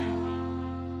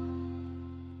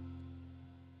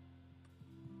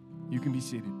You can be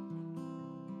seated.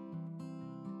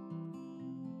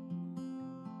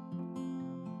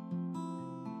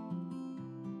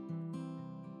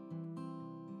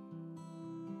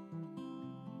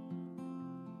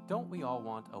 Don't we all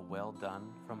want a well done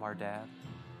from our dad?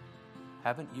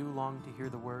 Haven't you longed to hear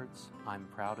the words, "I'm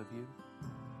proud of you"?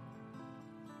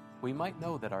 We might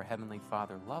know that our Heavenly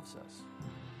Father loves us,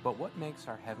 but what makes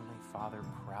our Heavenly Father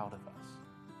proud of us?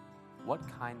 What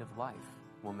kind of life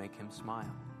will make Him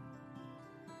smile?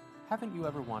 Haven't you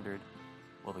ever wondered,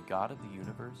 will the God of the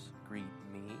universe greet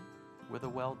me with a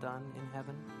well done in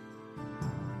heaven?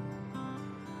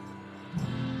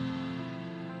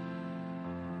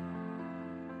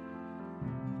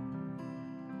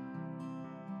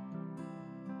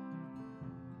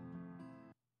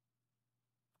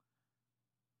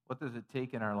 What does it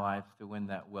take in our lives to win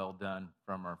that well done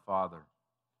from our Father?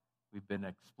 We've been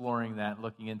exploring that,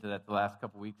 looking into that the last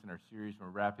couple weeks in our series. We're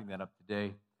wrapping that up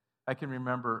today. I can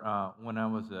remember when I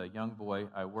was a young boy,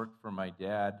 I worked for my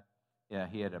dad. Yeah,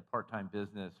 he had a part-time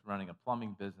business, running a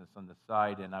plumbing business on the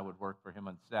side, and I would work for him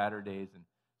on Saturdays and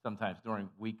sometimes during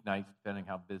weeknights, depending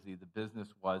how busy the business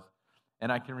was.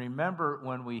 And I can remember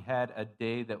when we had a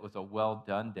day that was a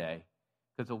well-done day,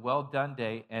 because a well-done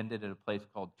day ended at a place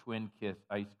called Twin Kiss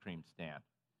Ice Cream Stand.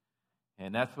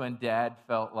 And that's when Dad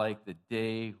felt like the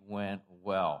day went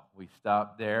well. We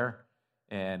stopped there,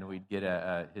 and we'd get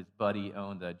his buddy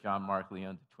owned, John Markley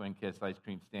owned the Twin Kiss Ice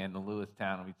Cream Stand in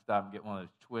Lewistown, and we'd stop and get one of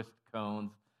those twist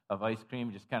cones of ice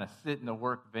cream, just kind of sit in the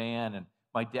work van, and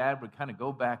my dad would kind of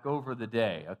go back over the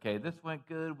day. Okay, this went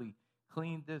good. We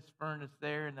cleaned this furnace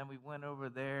there, and then we went over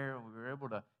there, and we were able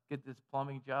to get this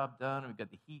plumbing job done, and we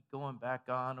got the heat going back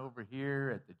on over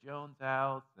here at the Jones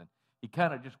house, and he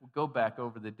kind of just would go back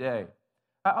over the day.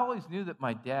 I always knew that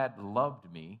my dad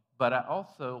loved me, but I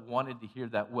also wanted to hear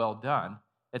that well done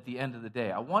at the end of the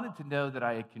day. I wanted to know that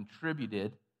I had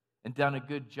contributed and done a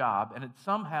good job, and it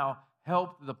somehow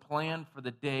helped the plan for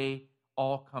the day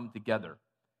all come together.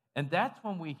 And that's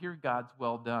when we hear God's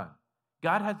well done.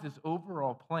 God has this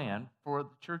overall plan for the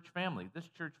church family, this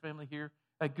church family here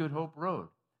at Good Hope Road.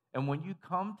 And when you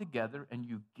come together and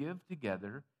you give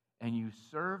together and you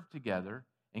serve together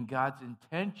and God's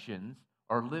intentions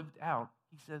are lived out,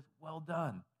 He says, well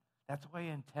done. That's what I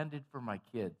intended for my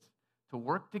kids, to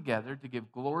work together, to give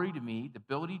glory to me, to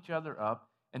build each other up,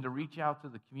 and to reach out to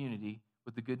the community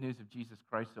with the good news of Jesus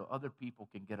Christ so other people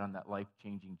can get on that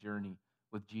life-changing journey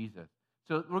with Jesus.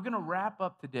 So we're going to wrap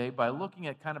up today by looking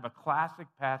at kind of a classic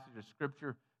passage of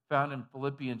Scripture found in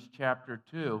Philippians chapter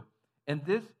 2. And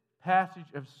this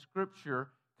passage of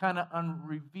Scripture kind of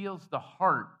reveals the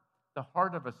heart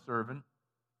of a servant,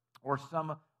 or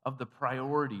some of the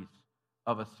priorities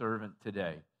of a servant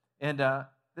today. And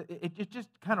it just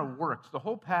kind of works. The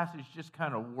whole passage just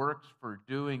kind of works for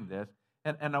doing this.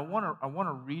 And I want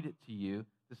to read it to you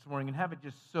this morning and have it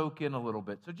just soak in a little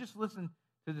bit. So just listen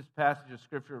to this passage of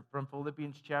Scripture from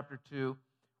Philippians chapter 2,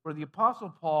 where the Apostle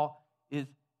Paul is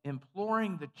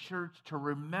imploring the church to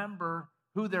remember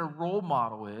who their role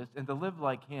model is and to live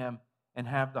like him and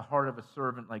have the heart of a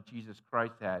servant like Jesus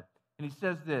Christ had. And he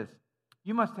says this,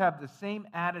 "You must have the same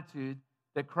attitude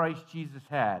that Christ Jesus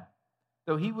had.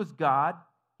 Though he was God,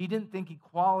 he didn't think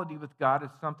equality with God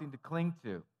as something to cling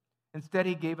to. Instead,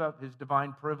 he gave up his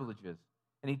divine privileges,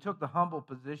 and he took the humble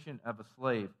position of a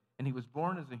slave. And he was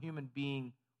born as a human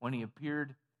being when he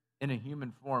appeared in a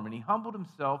human form. And he humbled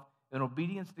himself in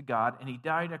obedience to God, and he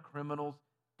died a criminal's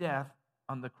death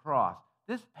on the cross."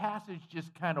 This passage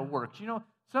just kind of works. You know,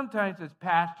 sometimes as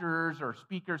pastors or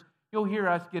speakers, you'll hear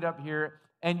us get up here,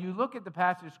 and you look at the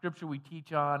passage of Scripture we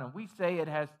teach on, and we say it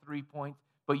has 3 points,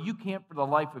 but you can't for the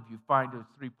life of you find those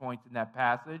 3 points in that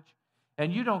passage.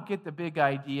 And you don't get the big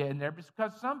idea in there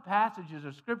because some passages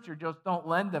of Scripture just don't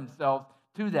lend themselves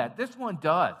to that. This one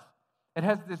does. It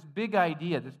has this big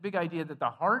idea that the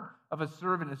heart of a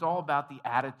servant is all about the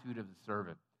attitude of the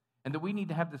servant, and that we need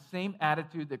to have the same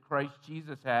attitude that Christ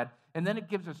Jesus had. And then it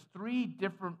gives us 3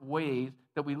 different ways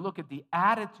that we look at the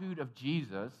attitude of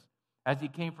Jesus as he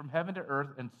came from heaven to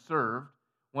earth and served,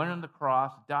 went on the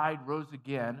cross, died, rose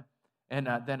again, and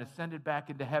then ascended back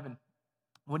into heaven.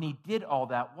 When he did all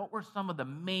that, what were some of the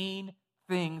main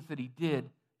things that he did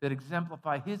that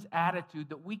exemplify his attitude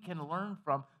that we can learn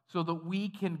from so that we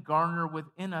can garner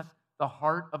within us the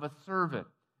heart of a servant?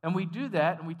 And we do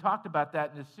that, and we talked about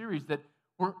that in this series, that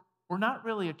we're not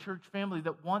really a church family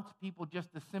that wants people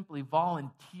just to simply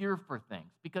volunteer for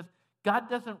things, because God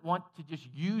doesn't want to just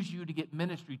use you to get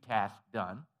ministry tasks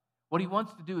done. What he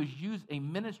wants to do is use a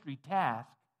ministry task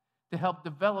to help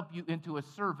develop you into a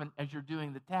servant as you're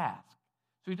doing the task.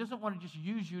 So he doesn't want to just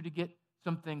use you to get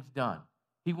some things done.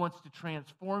 He wants to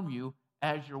transform you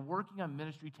as you're working on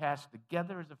ministry tasks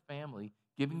together as a family,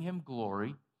 giving him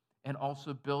glory and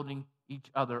also building each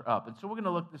other up. And so we're going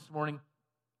to look this morning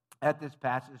at this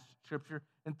passage of Scripture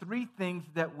and three things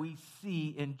that we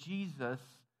see in Jesus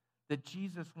that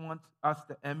Jesus wants us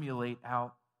to emulate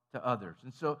out to others.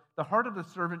 And so the heart of the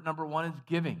servant, number one, is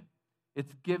giving.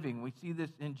 It's giving. We see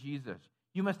this in Jesus.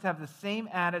 You must have the same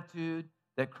attitude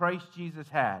that Christ Jesus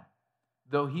had.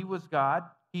 Though he was God,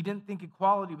 he didn't think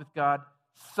equality with God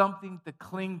something to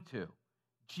cling to.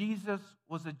 Jesus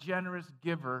was a generous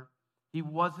giver. He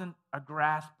wasn't a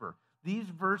grasper. These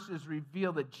verses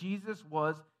reveal that Jesus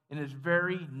was in his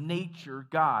very nature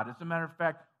God. As a matter of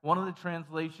fact, one of the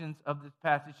translations of this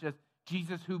passage says,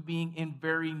 Jesus, who being in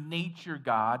very nature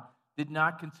God, did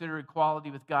not consider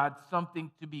equality with God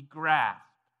something to be grasped.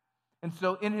 And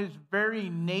so in his very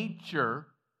nature,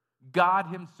 God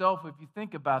himself, if you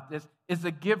think about this, is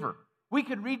a giver. We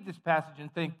could read this passage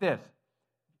and think this.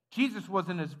 Jesus was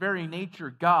in his very nature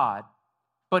God,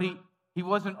 but he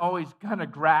wasn't always kind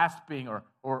of grasping or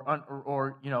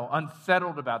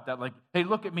unsettled about that. Like, hey,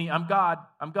 look at me, I'm God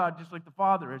just like the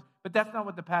Father is. But that's not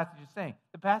what the passage is saying.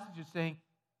 The passage is saying,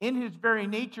 in his very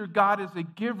nature, God is a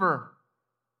giver.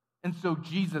 And so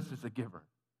Jesus is a giver.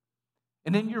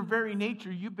 And in your very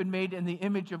nature, you've been made in the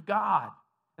image of God.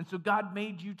 And so God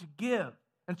made you to give.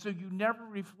 And so you never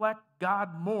reflect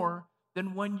God more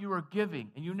than when you are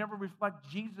giving. And you never reflect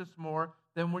Jesus more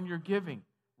than when you're giving,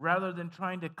 rather than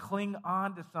trying to cling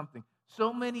on to something.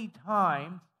 So many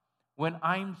times when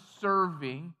I'm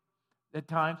serving, at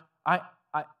times,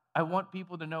 I want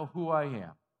people to know who I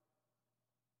am.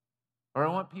 Or I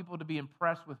want people to be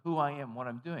impressed with who I am, what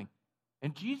I'm doing.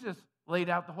 And Jesus laid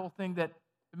out the whole thing that,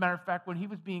 as a matter of fact, when he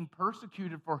was being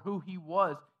persecuted for who he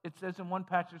was, it says in one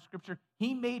passage of Scripture,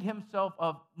 he made himself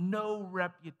of no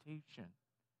reputation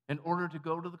in order to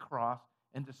go to the cross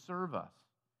and to serve us,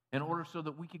 in order so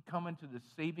that we could come into this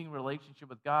saving relationship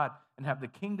with God and have the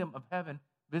kingdom of heaven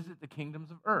visit the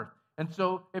kingdoms of earth. And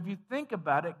so if you think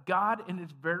about it, God in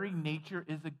his very nature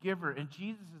is a giver, and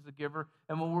Jesus is a giver,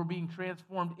 and when we're being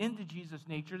transformed into Jesus'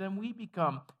 nature, then we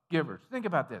become givers. Think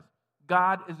about this.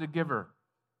 God is a giver.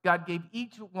 God gave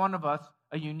each one of us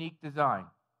a unique design.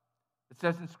 It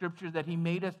says in Scripture that he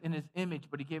made us in his image,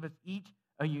 but he gave us each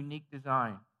a unique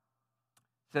design.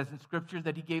 It says in Scripture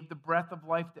that he gave the breath of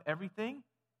life to everything,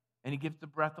 and he gives the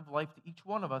breath of life to each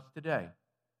one of us today.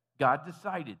 God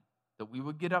decided that we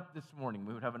would get up this morning.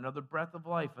 We would have another breath of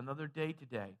life, another day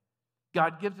today.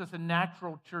 God gives us a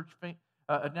natural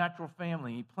a natural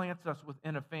family. He plants us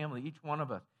within a family, each one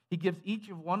of us. He gives each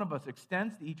of one of us,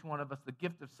 extends to each one of us the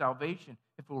gift of salvation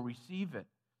if we'll receive it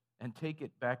and take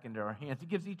it back into our hands. He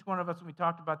gives each one of us, and we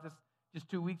talked about this just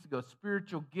 2 weeks ago,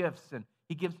 spiritual gifts, and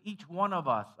he gives each one of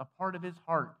us a part of his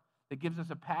heart that gives us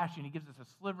a passion. He gives us a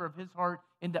sliver of his heart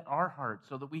into our heart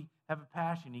so that we have a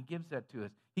passion. He gives that to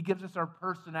us. He gives us our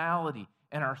personality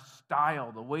and our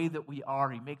style, the way that we are.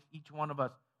 He makes each one of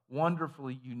us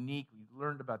wonderfully unique. We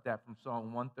learned about that from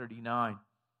Psalm 139.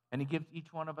 And he gives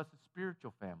each one of us a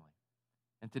spiritual family.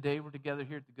 And today we're together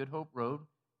here at the Good Hope Road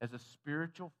as a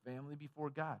spiritual family before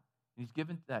God. And he's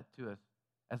given that to us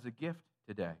as a gift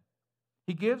today.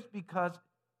 He gives because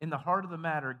in the heart of the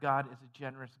matter, God is a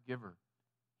generous giver.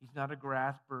 He's not a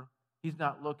grasper. He's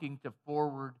not looking to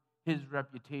forward his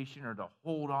reputation or to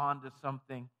hold on to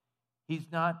something. He's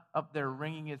not up there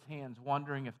wringing his hands,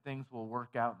 wondering if things will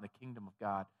work out in the kingdom of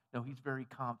God. No, he's very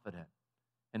confident.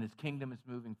 And his kingdom is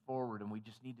moving forward, and we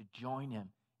just need to join him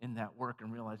in that work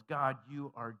and realize, God,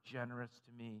 you are generous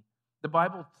to me. The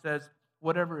Bible says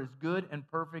whatever is good and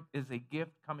perfect is a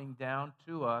gift coming down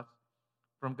to us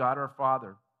from God our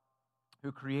Father,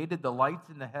 who created the lights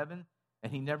in the heaven,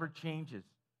 and he never changes.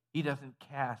 He doesn't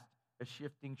cast a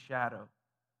shifting shadow.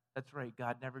 That's right,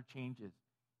 God never changes.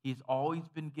 He's always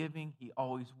been giving. He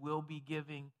always will be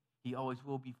giving. He always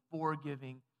will be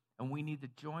forgiving, and we need to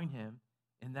join him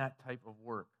in that type of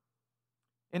work.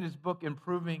 In his book,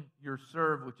 Improving Your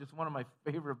Serve, which is one of my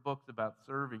favorite books about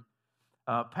serving,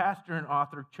 pastor and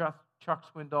author Chuck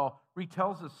Swindoll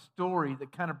retells a story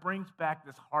that kind of brings back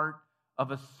this heart of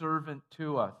a servant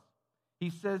to us. He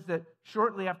says that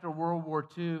shortly after World War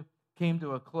II came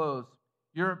to a close,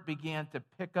 Europe began to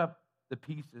pick up the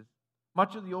pieces.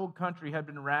 Much of the old country had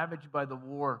been ravaged by the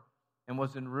war and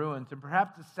was in ruins. And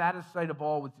perhaps the saddest sight of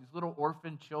all was these little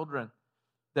orphan children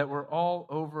that were all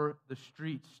over the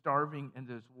streets, starving in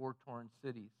those war-torn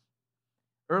cities.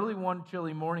 Early one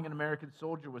chilly morning, an American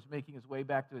soldier was making his way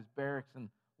back to his barracks in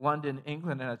London,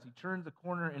 England, and as he turned the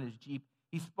corner in his Jeep,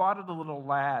 he spotted a little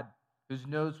lad whose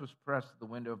nose was pressed to the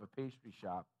window of a pastry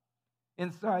shop.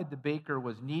 Inside, the baker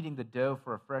was kneading the dough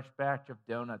for a fresh batch of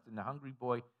donuts, and the hungry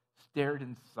boy stared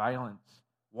in silence,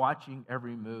 watching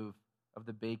every move of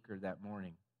the baker that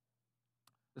morning.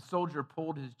 The soldier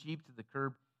pulled his jeep to the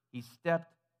curb. He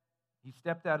stepped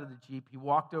out of the jeep. He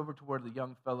walked over to where the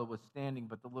young fellow was standing,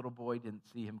 but the little boy didn't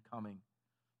see him coming.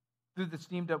 Through the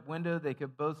steamed-up window, they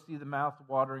could both see the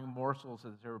mouth-watering morsels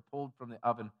as they were pulled from the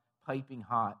oven, piping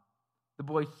hot. The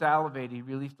boy salivated. He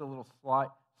released a little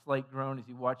slight groan as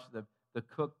he watched the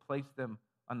cook place them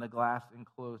on the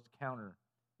glass-enclosed counter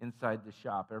inside the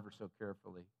shop ever so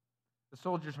carefully. The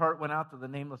soldier's heart went out to the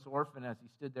nameless orphan as he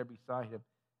stood there beside him.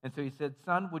 And so he said,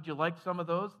 "Son, would you like some of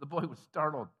those?" The boy was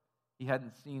startled. He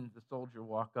hadn't seen the soldier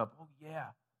walk up. "Oh,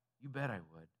 yeah, you bet I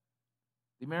would."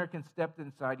 The American stepped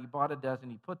inside. He bought a dozen.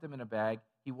 He put them in a bag.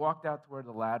 He walked out to where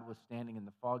the lad was standing in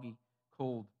the foggy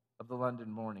cold of the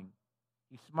London morning.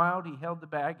 He smiled. He held the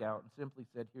bag out and simply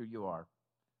said, "Here you are."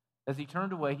 As he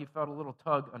turned away, he felt a little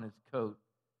tug on his coat,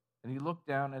 and he looked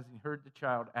down as he heard the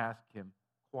child ask him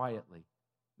quietly,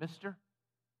 "Mister,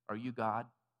 are you God?"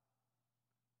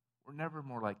 We're never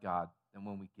more like God than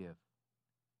when we give,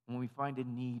 when we find a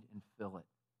need and fill it,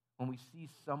 when we see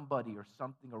somebody or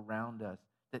something around us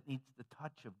that needs the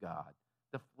touch of God,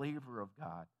 the flavor of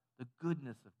God, the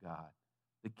goodness of God,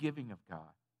 the giving of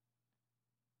God.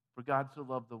 For God so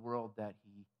loved the world that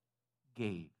he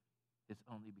gave his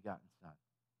only begotten Son.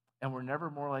 And we're never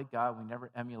more like God. We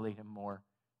never emulate him more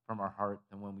from our heart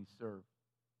than when we serve.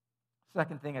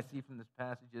 Second thing I see from this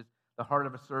passage is the heart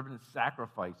of a servant is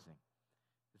sacrificing.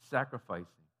 It's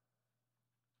sacrificing.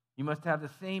 You must have the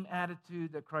same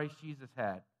attitude that Christ Jesus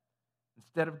had.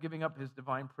 Instead of giving up his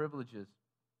divine privileges,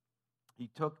 he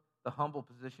took the humble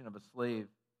position of a slave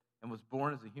and was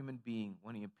born as a human being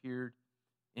when he appeared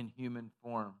in human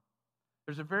form.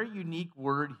 There's a very unique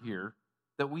word here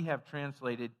that we have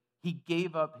translated, he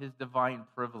gave up his divine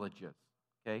privileges.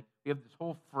 Okay? We have this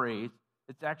whole phrase.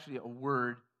 It's actually a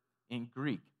word in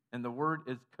Greek, and the word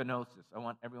is kenosis. I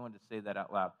want everyone to say that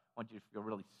out loud. I want you to feel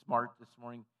really smart this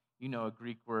morning. You know a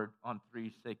Greek word. On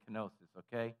three, say kenosis,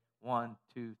 okay? 1,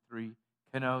 2, 3,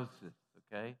 kenosis,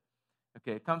 okay?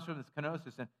 Okay, it comes from this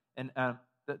kenosis, and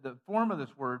the form of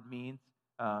this word means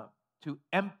to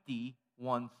empty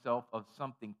oneself of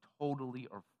something totally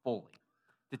or fully.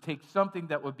 To take something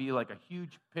that would be like a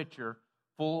huge pitcher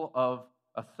full of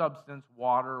a substance,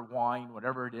 water, wine,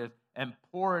 whatever it is, and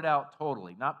pour it out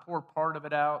totally. Not pour part of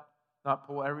it out, not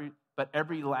pour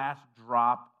every last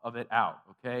drop of it out,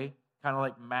 okay? Kind of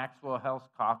like Maxwell House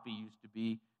coffee used to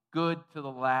be, good to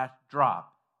the last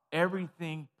drop.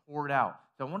 Everything poured out.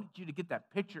 So I wanted you to get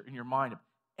that picture in your mind of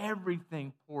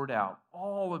everything poured out,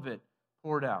 all of it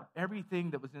poured out.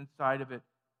 Everything that was inside of it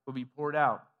will be poured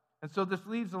out. And so this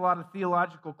leaves a lot of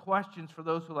theological questions for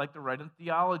those who like to write in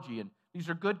theology. And these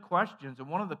are good questions. And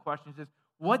one of the questions is,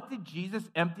 what did Jesus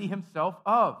empty himself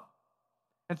of?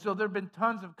 And so there have been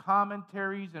tons of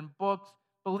commentaries and books.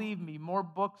 Believe me, more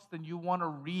books than you want to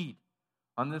read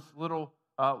on this little,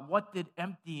 what did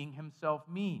emptying himself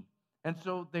mean? And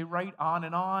so they write on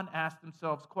and on, ask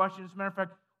themselves questions. As a matter of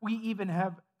fact, we even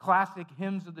have classic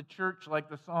hymns of the church like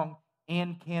the song,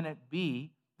 "And Can It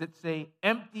Be?" that say,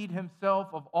 emptied himself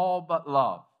of all but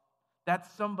love.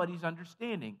 That's somebody's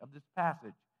understanding of this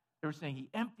passage. They were saying he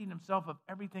emptied himself of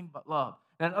everything but love.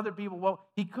 And other people, well,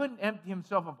 he couldn't empty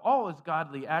himself of all his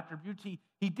godly attributes.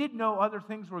 He did know other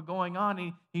things were going on.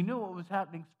 He knew what was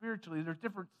happening spiritually. There's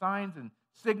different signs and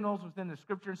signals within the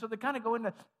scripture. And so they kind of go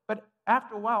into, but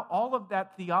after a while, all of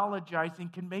that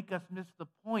theologizing can make us miss the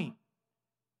point.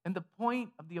 And the point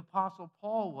of the Apostle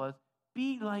Paul was,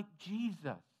 be like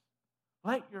Jesus.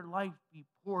 Let your life be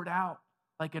poured out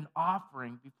like an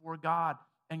offering before God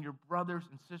and your brothers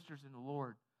and sisters in the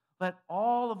Lord. Let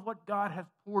all of what God has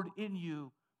poured in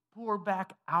you pour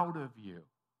back out of you.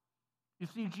 You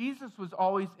see, Jesus was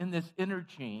always in this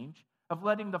interchange of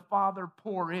letting the Father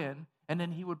pour in, and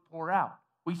then he would pour out.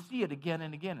 We see it again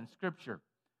and again in Scripture.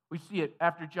 We see it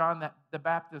after John the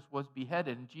Baptist was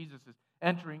beheaded and Jesus is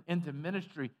entering into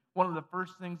ministry. One of the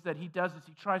first things that he does is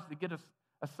he tries to get us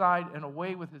aside and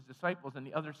away with his disciples on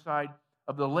the other side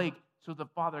of the lake so the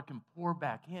Father can pour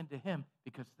back into him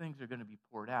because things are going to be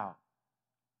poured out.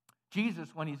 Jesus,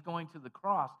 when he's going to the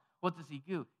cross, what does he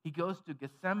do? He goes to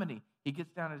Gethsemane. He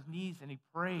gets down on his knees and he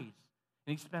prays.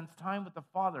 And he spends time with the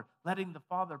Father, letting the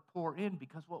Father pour in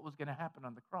because what was going to happen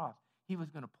on the cross? He was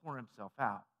going to pour himself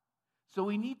out. So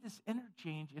we need this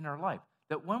interchange in our life,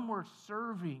 that when we're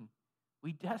serving,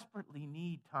 we desperately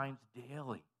need times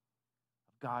daily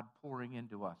of God pouring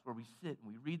into us, where we sit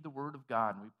and we read the Word of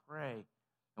God and we pray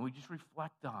and we just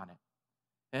reflect on it.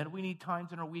 And we need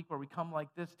times in our week where we come like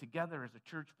this together as a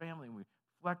church family and we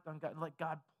reflect on God and let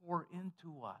God pour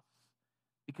into us.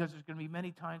 Because there's going to be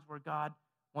many times where God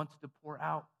wants to pour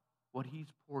out what he's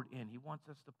poured in. He wants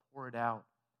us to pour it out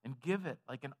and give it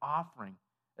like an offering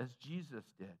as Jesus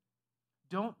did.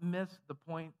 Don't miss the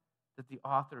point that the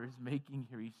author is making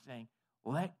here. He's saying,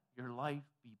 let your life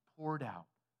be poured out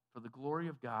for the glory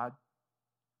of God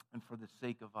and for the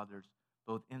sake of others,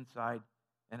 both inside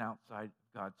and outside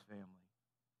of God's family.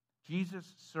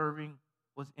 Jesus' serving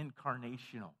was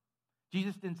incarnational.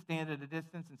 Jesus didn't stand at a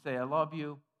distance and say, I love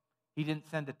you. He didn't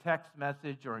send a text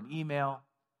message or an email.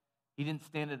 He didn't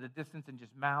stand at a distance and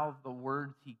just mouth the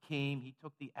words. He came. He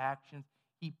took the actions.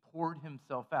 He poured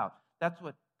himself out. That's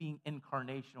what being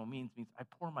incarnational means I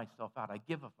pour myself out. I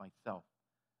give of myself.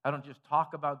 I don't just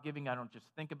talk about giving. I don't just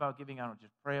think about giving. I don't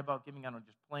just pray about giving. I don't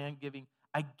just plan giving.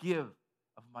 I give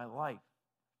of my life.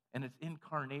 And it's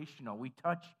incarnational. We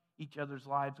touch each other's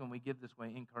lives when we give this way,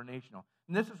 incarnational.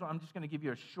 And this is what I'm just going to give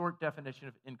you a short definition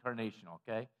of incarnational,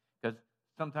 okay? Because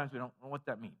sometimes we don't know what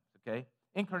that means, okay?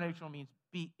 Incarnational means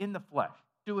be in the flesh.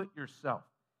 Do it yourself.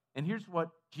 And here's what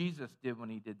Jesus did when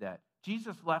he did that.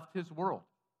 Jesus left his world.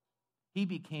 He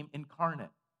became incarnate.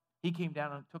 He came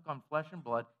down and took on flesh and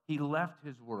blood. He left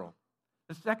his world.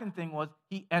 The second thing was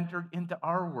he entered into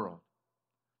our world.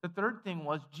 The third thing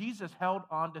was Jesus held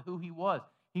on to who he was.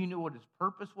 He knew what his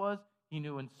purpose was. He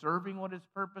knew in serving what his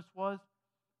purpose was.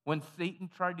 When Satan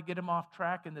tried to get him off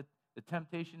track in the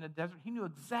temptation in the desert, he knew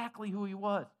exactly who he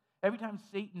was. Every time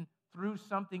Satan threw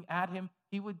something at him,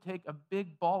 he would take a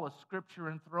big ball of scripture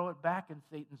and throw it back in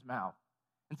Satan's mouth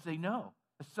and say, no,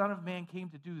 the Son of Man came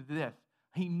to do this.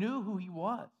 He knew who he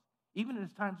was. Even in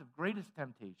his times of greatest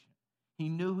temptation, he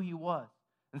knew who he was.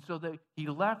 And so that he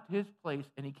left his place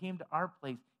and he came to our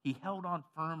place. He held on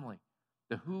firmly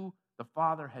to who the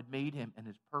Father had made him and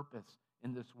his purpose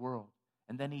in this world.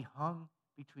 And then he hung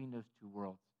between those two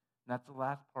worlds. And that's the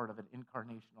last part of an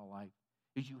incarnational life,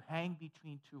 is you hang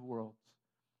between two worlds.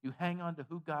 You hang on to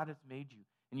who God has made you,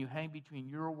 and you hang between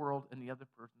your world and the other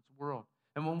person's world.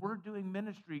 And when we're doing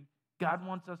ministry, God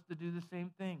wants us to do the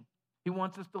same thing. He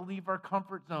wants us to leave our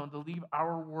comfort zone, to leave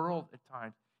our world at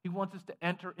times. He wants us to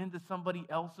enter into somebody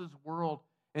else's world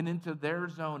and into their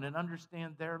zone and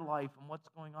understand their life and what's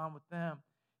going on with them.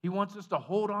 He wants us to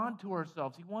hold on to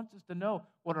ourselves. He wants us to know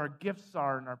what our gifts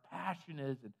are and our passion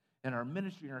is and our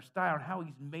ministry and our style and how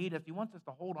he's made us. He wants us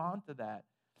to hold on to that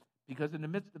because in the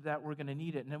midst of that, we're going to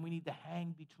need it. And then we need to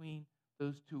hang between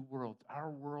those two worlds, our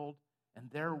world and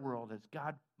their world, as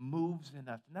God moves in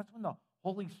us. And that's when the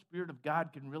Holy Spirit of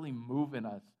God can really move in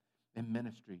us in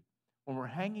ministry. When we're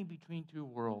hanging between two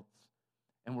worlds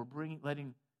and we're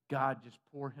letting God just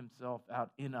pour himself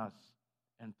out in us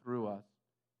and through us.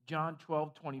 John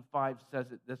 12:25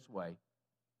 says it this way.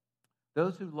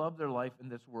 Those who love their life in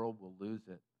this world will lose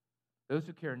it. Those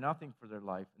who care nothing for their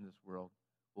life in this world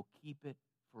will keep it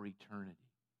for eternity.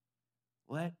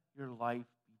 Let your life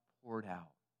be poured out.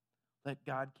 Let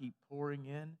God keep pouring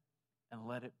in and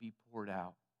let it be poured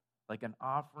out like an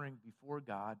offering before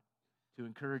God to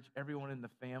encourage everyone in the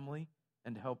family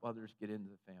and to help others get into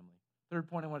the family. Third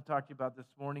point I want to talk to you about this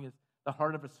morning is the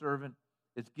heart of a servant.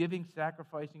 It's giving,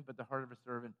 sacrificing, but the heart of a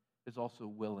servant is also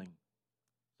willing.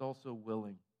 It's also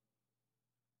willing.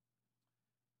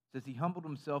 It says he humbled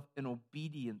himself in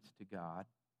obedience to God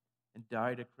and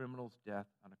died a criminal's death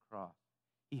on a cross.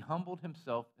 He humbled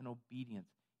himself in obedience.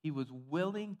 He was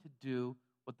willing to do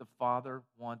what the Father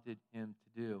wanted him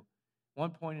to do.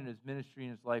 One point in his ministry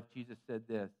and his life, Jesus said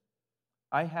this,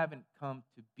 I haven't come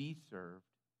to be served,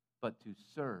 but to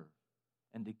serve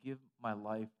and to give my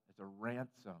life as a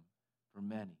ransom for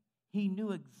many. He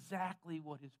knew exactly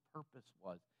what his purpose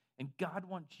was. And God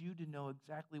wants you to know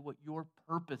exactly what your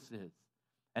purpose is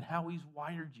and how he's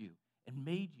wired you and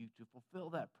made you to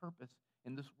fulfill that purpose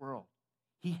in this world.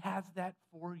 He has that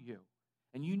for you.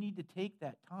 And you need to take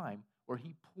that time where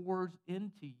he pours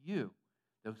into you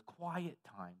those quiet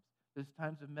times, those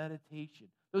times of meditation,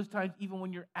 those times even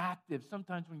when you're active,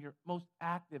 sometimes when you're most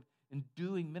active in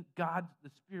doing, God, the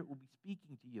Spirit will be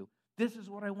speaking to you. This is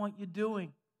what I want you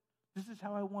doing. This is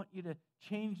how I want you to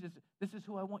change this. This is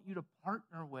who I want you to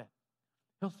partner with.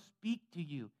 He'll speak to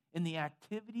you in the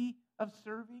activity of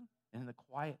serving and in the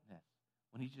quietness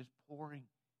when he's just pouring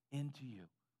into you.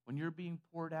 When you're being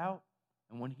poured out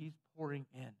and when he's pouring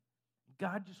in.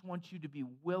 God just wants you to be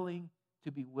willing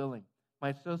to be willing. My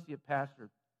associate pastor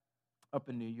up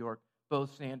in New York, Bo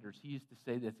Sanders, he used to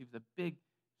say this. He was a big,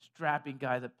 strapping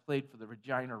guy that played for the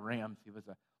Regina Rams. He was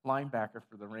a linebacker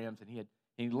for the Rams, and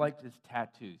he liked his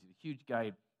tattoos. He was a huge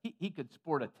guy. He could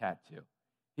sport a tattoo.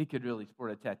 He could really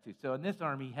sport a tattoo. So in this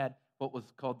army, he had what was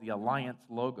called the Alliance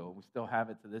logo. We still have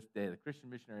it to this day, the Christian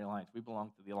Missionary Alliance. We belong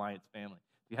to the Alliance family.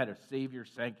 We had our Savior,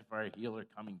 Sanctifier, Healer,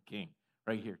 Coming King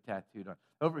right here, tattooed on.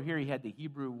 Over here, he had the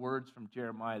Hebrew words from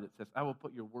Jeremiah that says, I will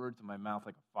put your words in my mouth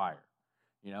like a fire,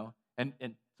 you know? And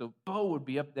so Bo would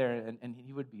be up there, and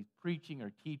he would be preaching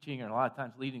or teaching, or a lot of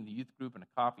times leading the youth group in a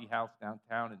coffee house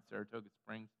downtown in Saratoga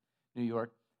Springs, New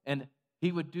York. And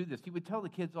he would do this. He would tell the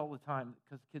kids all the time,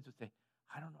 because the kids would say,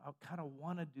 I don't know, I kind of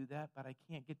want to do that, but I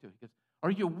can't get to it. He goes, are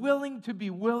you willing to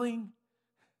be willing?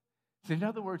 So in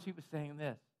other words, he was saying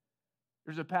this.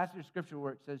 There's a passage of Scripture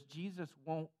where it says Jesus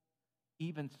won't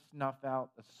even snuff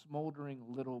out a smoldering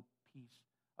little piece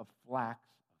of flax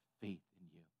of faith in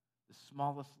you. The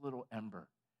smallest little ember.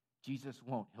 Jesus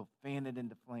won't. He'll fan it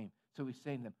into flame. So he's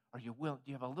saying to them, are you willing?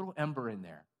 Do you have a little ember in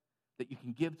there that you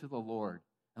can give to the Lord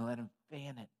and let him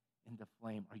fan it into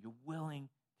flame? Are you willing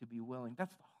to be willing?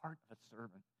 That's the heart of a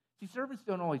servant. See, servants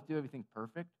don't always do everything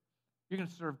perfect. You're going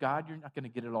to serve God. You're not going to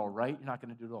get it all right. You're not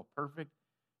going to do it all perfect.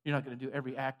 You're not going to do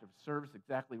every act of service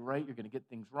exactly right. You're going to get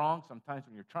things wrong. Sometimes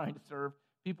when you're trying to serve,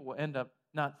 people will end up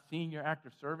not seeing your act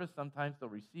of service. Sometimes they'll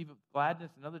receive it with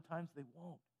gladness, and other times they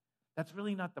won't. That's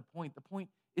really not the point. The point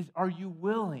is, are you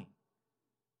willing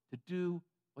to do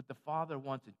what the Father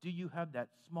wants? Do you have that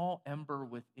small ember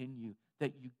within you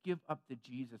that you give up to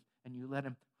Jesus and you let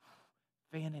him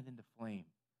fan it into flame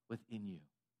within you?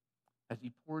 As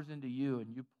he pours into you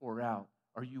and you pour out,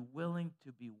 are you willing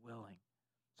to be willing?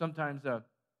 Sometimes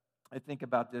I think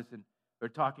about this, and we're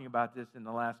talking about this in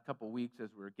the last couple of weeks as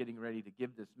we're getting ready to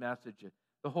give this message.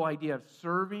 The whole idea of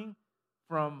serving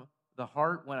from the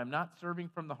heart, when I'm not serving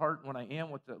from the heart, when I am,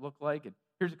 what's it look like? And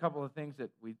here's a couple of things that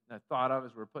we thought of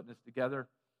as we're putting this together.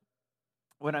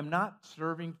 When I'm not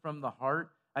serving from the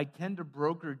heart, I tend to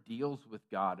broker deals with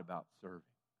God about serving.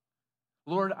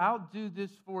 Lord, I'll do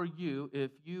this for you if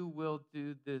you will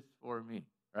do this for me,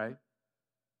 right?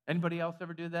 Anybody else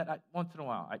ever do that? Once in a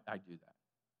while, I do that.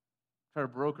 Try to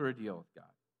broker a deal with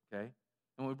God, okay?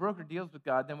 And when we broker deals with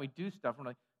God, then we do stuff. We're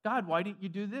like, God, why didn't you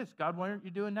do this? God, why aren't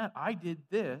you doing that? I did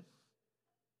this.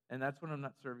 And that's when I'm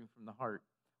not serving from the heart.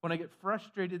 When I get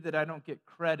frustrated that I don't get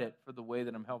credit for the way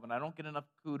that I'm helping, I don't get enough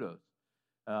kudos.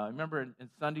 I remember in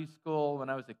Sunday school when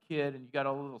I was a kid, and you got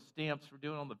all the little stamps for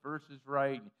doing all the verses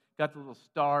right, and you got the little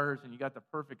stars, and you got the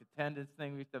perfect attendance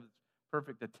thing. We used to have this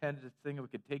perfect attendance thing, and we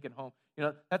could take it home. You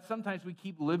know, that's sometimes we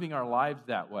keep living our lives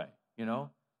that way, you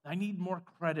know. I need more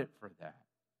credit for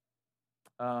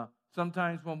that.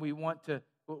 Sometimes when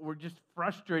we're just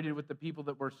frustrated with the people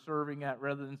that we're serving at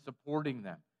rather than supporting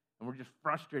them. And we're just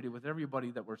frustrated with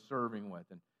everybody that we're serving with.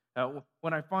 And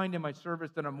when I find in my service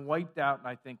that I'm wiped out and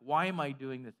I think, why am I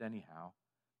doing this anyhow?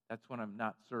 That's when I'm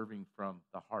not serving from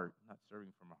the heart, not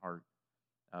serving from a heart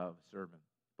of a servant.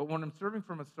 But when I'm serving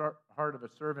from a heart of a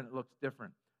servant, it looks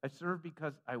different. I serve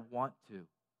because I want to,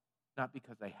 not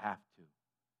because I have to.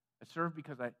 I serve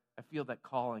because I feel that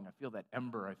calling. I feel that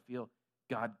ember. I feel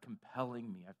God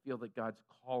compelling me. I feel that God's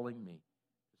calling me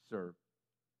to serve.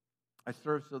 I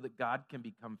serve so that God can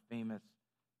become famous,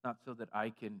 not so that I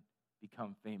can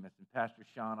become famous. And Pastor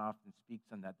Sean often speaks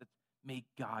on that. That's make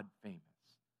God famous.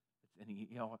 And he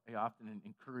often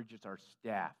encourages our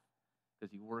staff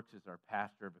because he works as our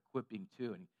pastor of equipping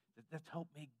too. And he says, let's help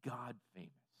make God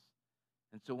famous.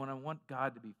 And so when I want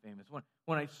God to be famous,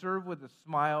 when I serve with a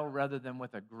smile rather than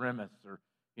with a grimace or,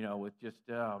 with just,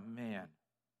 oh, man,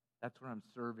 that's when I'm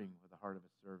serving with the heart of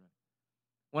a servant.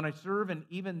 When I serve, and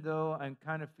even though I'm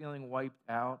kind of feeling wiped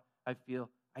out, I feel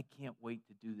I can't wait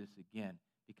to do this again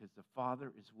because the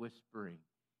Father is whispering,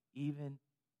 even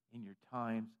in your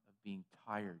times of being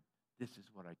tired, this is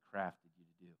what I crafted you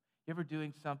to do. You ever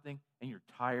doing something and you're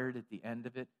tired at the end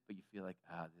of it, but you feel like,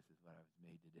 this is what I was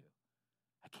made to do.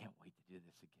 I can't wait to do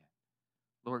this again.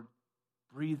 Lord,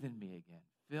 breathe in me again.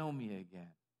 Fill me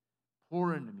again.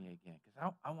 Pour into me again,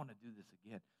 because I want to do this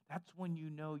again. That's when you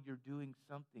know you're doing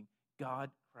something God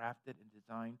crafted and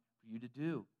designed for you to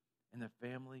do in the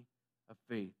family of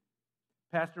faith.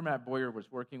 Pastor Matt Boyer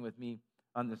was working with me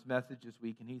on this message this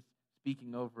week, and he's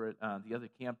speaking over at the other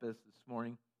campus this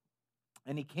morning.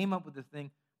 And he came up with this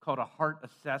thing called a heart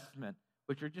assessment,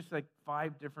 which are just like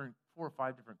 4 or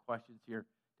 5 different questions here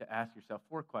to ask yourself,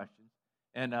 4 questions.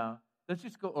 And let's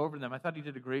just go over them. I thought he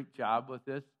did a great job with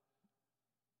this.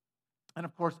 And,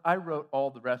 of course, I wrote all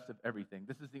the rest of everything.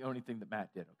 This is the only thing that Matt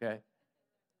did, okay?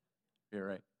 You're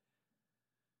right.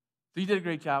 So you did a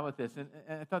great job with this. And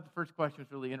I thought the first question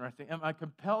was really interesting. Am I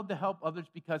compelled to help others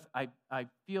because I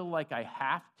feel like I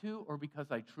have to or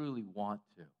because I truly want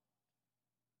to?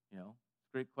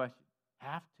 Great question.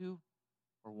 Have to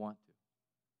or want to?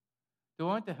 Do I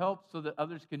want to help so that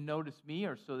others can notice me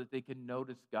or so that they can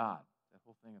notice God? That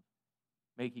whole thing of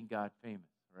making God famous,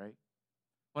 right?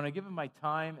 When I give him my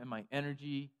time and my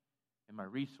energy and my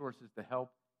resources to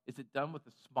help, Is it done with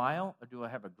a smile, or do I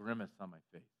have a grimace on my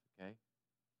face, okay?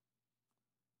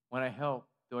 When I help,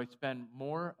 do I spend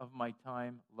more of my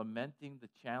time lamenting the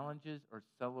challenges or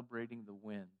celebrating the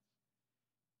wins?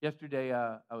 Yesterday,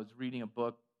 I was reading a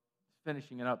book,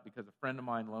 finishing it up because a friend of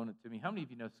mine loaned it to me. How many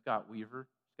of you know Scott Weaver?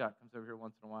 Scott comes over here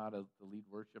once in a while to lead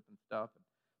worship and stuff.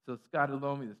 So Scott had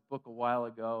loaned me this book a while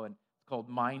ago, and it's called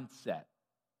Mindset.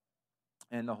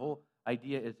 And the whole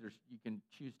idea is you can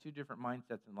choose two different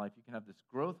mindsets in life. You can have this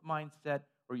growth mindset,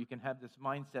 or you can have this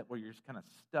mindset where you're just kind of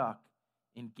stuck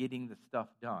in getting the stuff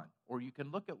done. Or you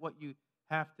can look at what you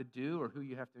have to do or who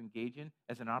you have to engage in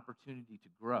as an opportunity to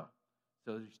grow.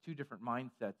 So there's two different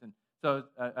mindsets. And so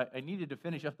I needed to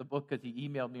finish up the book because he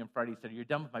emailed me on Friday. He said, "Are you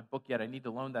done with my book yet? I need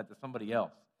to loan that to somebody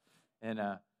else." And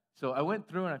so I went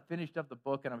through and I finished up the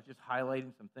book, and I was just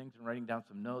highlighting some things and writing down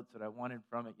some notes that I wanted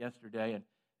from it yesterday.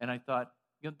 And I thought,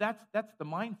 that's the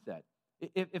mindset.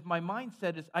 If my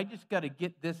mindset is I just got to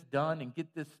get this done and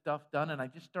get this stuff done, and I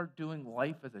just start doing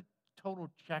life as a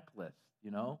total checklist,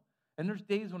 And there's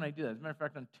days when I do that. As a matter of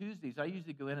fact, on Tuesdays, I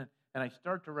usually go in and I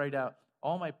start to write out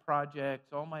all my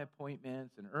projects, all my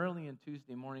appointments, and early in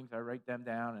Tuesday mornings, I write them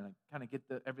down, and I kind of get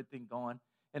everything going.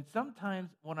 And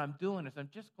sometimes what I'm doing is I'm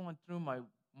just going through my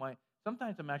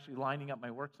sometimes I'm actually lining up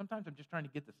my work. Sometimes I'm just trying to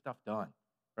get the stuff done,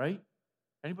 right?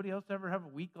 Anybody else ever have a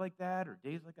week like that or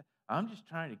days like that? I'm just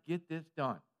trying to get this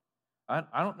done.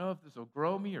 I don't know if this will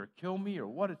grow me or kill me or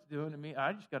what it's doing to me.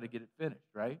 I just got to get it finished,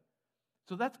 right?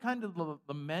 So that's kind of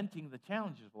lamenting the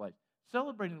challenges of life.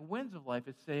 Celebrating the wins of life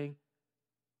is saying,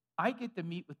 I get to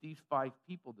meet with these 5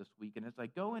 people this week, and as I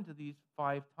go into these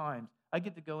 5 times, I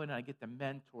get to go in and I get to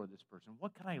mentor this person.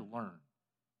 What can I learn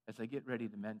as I get ready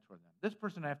to mentor them? This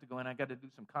person I have to go in, I got to do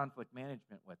some conflict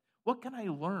management with. What can I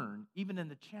learn, even in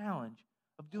the challenge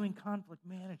of doing conflict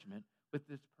management with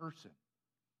this person?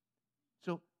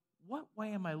 So what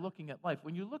way am I looking at life?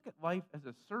 When you look at life as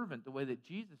a servant, the way that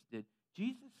Jesus did,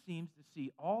 Jesus seems to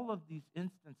see all of these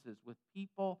instances with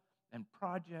people and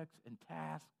projects and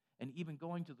tasks and even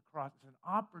going to the cross as an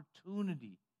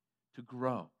opportunity to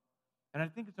grow. And I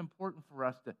think it's important for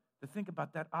us to think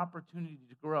about that opportunity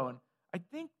to grow. And I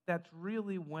think that's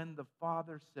really when the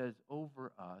Father says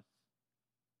over us,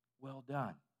 "Well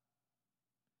done."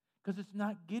 Because it's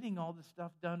not getting all the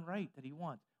stuff done right that he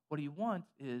wants. What he wants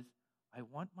is, I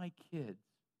want my kids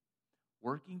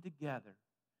working together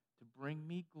to bring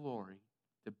me glory,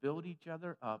 to build each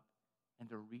other up, and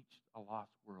to reach a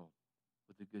lost world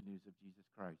with the good news of Jesus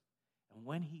Christ. And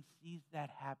when he sees that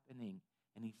happening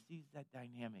and he sees that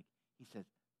dynamic, he says,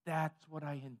 that's what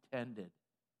I intended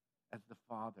as the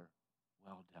Father.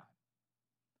 Well done.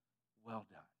 Well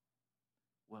done.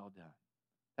 Well done.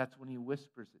 That's when he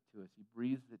whispers it to us. He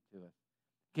breathes it to us.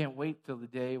 Can't wait till the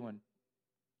day when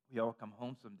we all come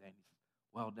home someday and he says,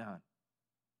 well done.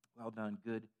 Well done,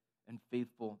 good and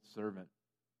faithful servant.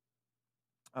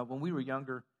 When we were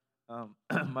younger,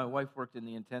 my wife worked in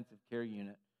the intensive care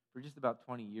unit for just about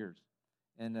 20 years.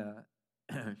 And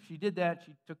she did that.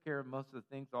 She took care of most of the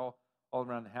things all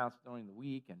around the house during the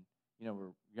week. And,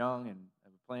 we're young and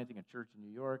we're planting a church in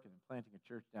New York and planting a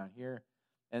church down here.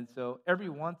 And so every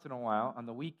once in a while on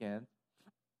the weekends,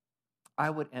 I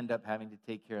would end up having to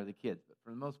take care of the kids. But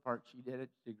for the most part, she did it.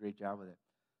 She did a great job with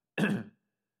it.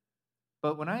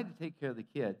 But when I had to take care of the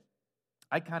kids,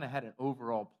 I kind of had an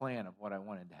overall plan of what I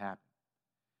wanted to happen.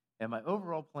 And my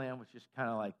overall plan was just kind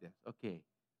of like this. Okay,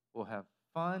 we'll have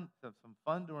some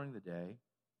fun during the day,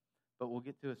 but we'll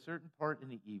get to a certain part in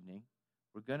the evening.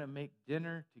 We're going to make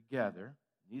dinner together.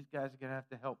 These guys are going to have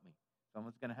to help me.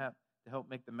 Someone's going to have to help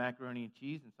make the macaroni and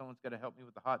cheese, and someone's got to help me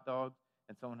with the hot dogs,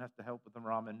 and someone has to help with the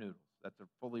ramen noodles. That's a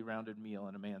fully rounded meal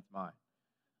in a man's mind.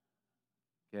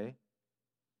 Okay?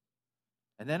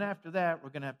 And then after that, we're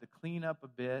going to have to clean up a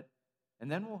bit,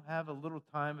 and then we'll have a little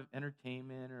time of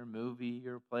entertainment or a movie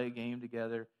or play a game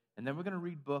together, and then we're going to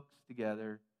read books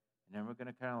together, and then we're going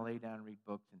to kind of lay down and read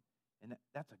books, and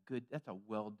that's a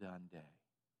well-done day.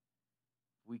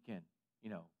 We can,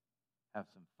 have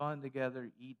some fun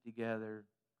together, eat together,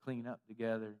 clean up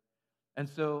together. And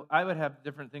so I would have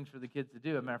different things for the kids to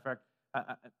do. As a matter of fact,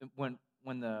 when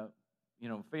the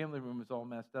family room was all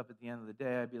messed up at the end of the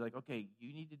day, I'd be like, okay,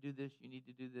 you need to do this, you need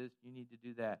to do this, you need to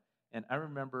do that. And I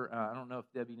remember, I don't know if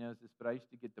Debbie knows this, but I used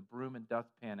to get the broom and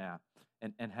dustpan out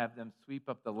and have them sweep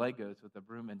up the Legos with the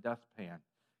broom and dustpan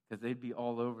because they'd be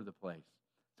all over the place.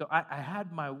 So I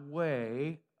had my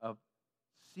way of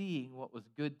seeing what was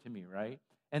good to me, right?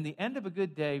 And the end of a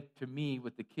good day to me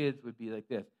with the kids would be like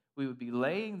this. We would be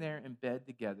laying there in bed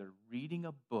together, reading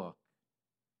a book,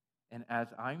 and as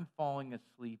I'm falling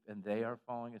asleep and they are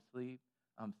falling asleep,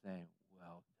 I'm saying,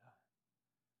 well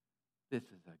this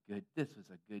was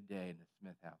a good day in the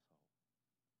Smith household.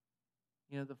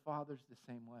 You know, the Father's the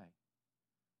same way.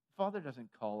 The Father doesn't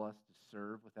call us to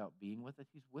serve without being with us.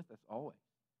 He's with us always.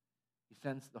 He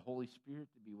sends the Holy Spirit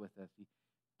to be with us. He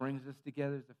brings us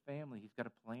together as a family. He's got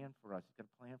a plan for us. He's got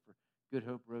a plan for Good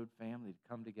Hope Road family to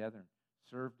come together and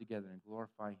serve together and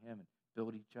glorify Him and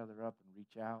build each other up and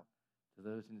reach out to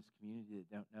those in this community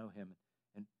that don't know Him.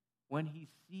 And when He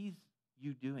sees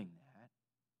you doing that,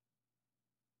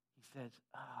 He says,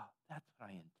 "Oh, that's what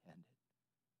I intended.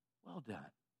 Well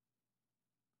done.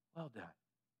 Well done."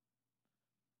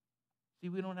 See,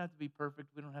 we don't have to be perfect.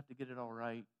 We don't have to get it all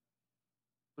right.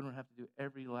 We don't have to do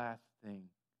every last thing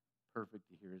perfect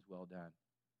to hear His well done.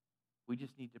 We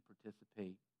just need to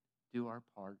participate, do our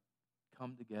part,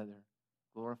 come together,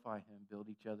 glorify Him, build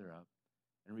each other up,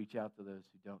 and reach out to those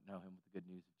who don't know Him with the good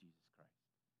news of Jesus Christ.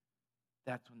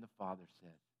 That's when the Father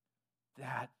says,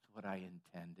 "That's what I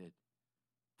intended.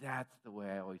 That's the way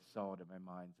I always saw it in my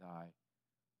mind's eye.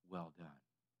 Well done.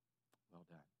 Well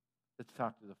done." Let's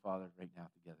talk to the Father right now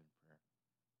together in prayer.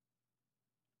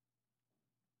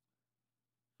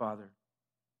 Father,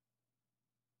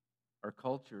 our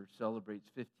culture celebrates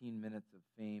 15 minutes of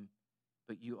fame,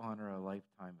 but you honor a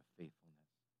lifetime of faithfulness.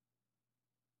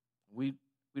 We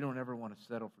don't ever want to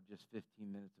settle for just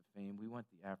 15 minutes of fame. We want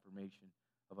the affirmation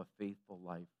of a faithful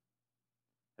life.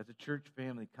 As a church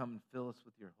family, come and fill us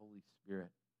with your Holy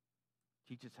Spirit.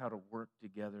 Teach us how to work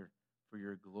together for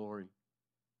your glory.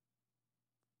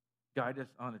 Guide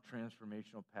us on a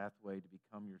transformational pathway to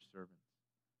become your servants.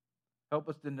 Help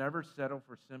us to never settle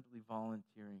for simply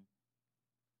volunteering,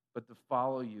 but to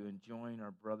follow you and join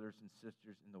our brothers and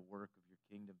sisters in the work of your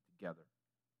kingdom together.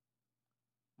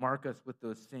 Mark us with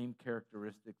those same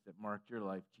characteristics that marked your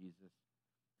life, Jesus.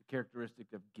 The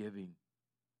characteristic of giving,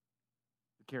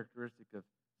 the characteristic of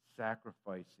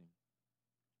sacrificing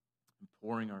and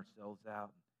pouring ourselves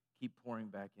out and keep pouring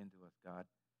back into us, God.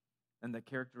 And the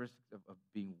characteristics of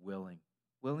being willing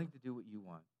to do what you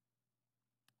want,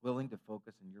 willing to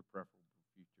focus on your preferable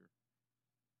future.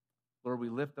 Lord, we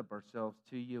lift up ourselves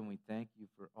to you, and we thank you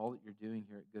for all that you're doing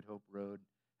here at Good Hope Road,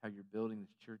 how you're building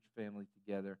this church family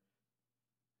together.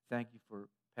 Thank you for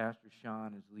Pastor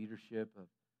Sean, his leadership of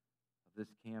this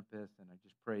campus, and I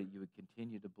just pray that you would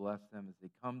continue to bless them as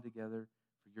they come together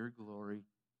for your glory,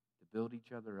 to build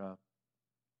each other up,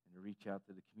 and to reach out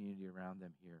to the community around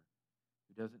them here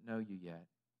who doesn't know you yet,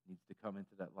 needs to come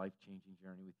into that life-changing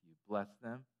journey with you. Bless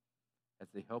them as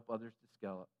they help others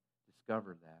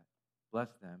discover that. Bless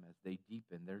them as they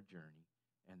deepen their journey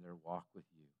and their walk with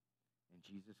you. In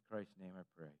Jesus Christ's name I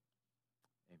pray.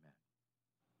 Amen.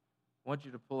 I want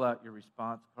you to pull out your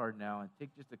response card now and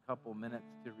take just a couple minutes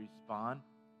to respond.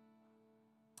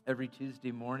 Every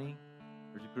Tuesday morning,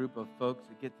 there's a group of folks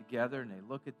that get together and they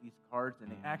look at these cards and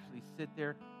they actually sit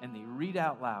there and they read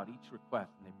out loud each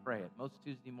request and they pray it. Most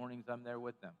Tuesday mornings I'm there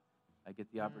with them. I get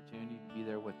the opportunity to be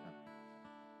there with them.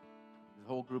 There's a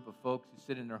whole group of folks who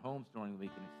sit in their homes during the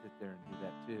week and they sit there and do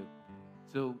that too.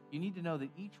 So you need to know that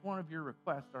each one of your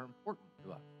requests are important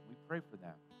to us. We pray for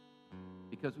them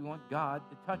because we want God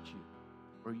to touch you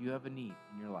where you have a need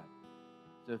in your life.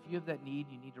 So if you have that need,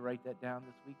 you need to write that down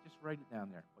this week. Just write it down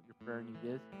there, what your prayer need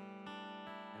is.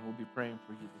 And we'll be praying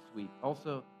for you this week.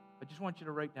 Also, I just want you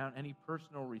to write down any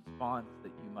personal response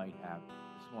that you might have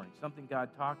this morning. Something God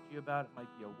talked to you about. It might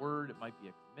be a word. It might be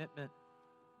a commitment.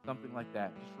 Something like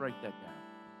that. Just write that down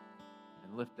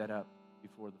and lift that up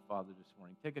before the Father this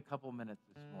morning. Take a couple minutes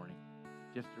this morning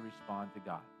just to respond to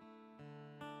God.